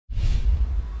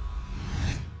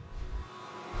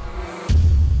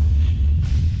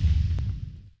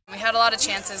had a lot of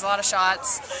chances, a lot of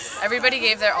shots. Everybody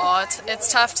gave their all. It's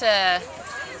tough to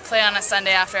play on a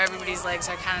Sunday after everybody's legs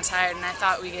are kind of tired, and I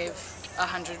thought we gave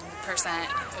 100%.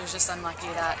 It was just unlucky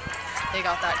that they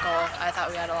got that goal. I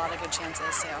thought we had a lot of good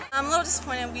chances. So I'm a little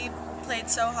disappointed. We played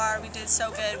so hard. We did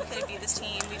so good. We could have beat this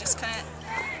team. We just couldn't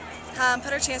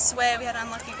put our chances away. We had an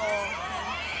unlucky goal,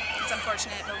 and it's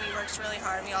unfortunate, but we worked really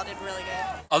hard. We all did really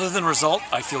good. Other than result,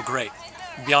 I feel great.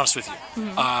 To be honest with you,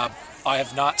 I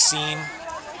have not seen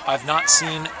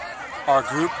our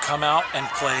group come out and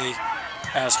play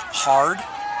as hard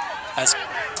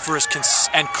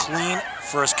and clean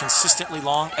for as consistently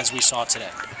long as we saw today.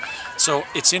 So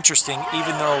it's interesting.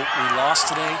 Even though we lost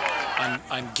today,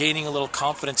 I'm gaining a little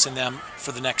confidence in them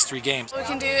for the next 3 games. What we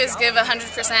can do is give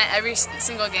 100% every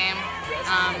single game,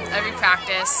 every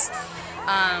practice.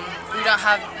 We don't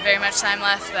have very much time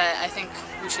left, but I think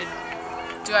we should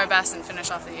do our best and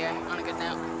finish off the year on a good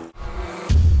note.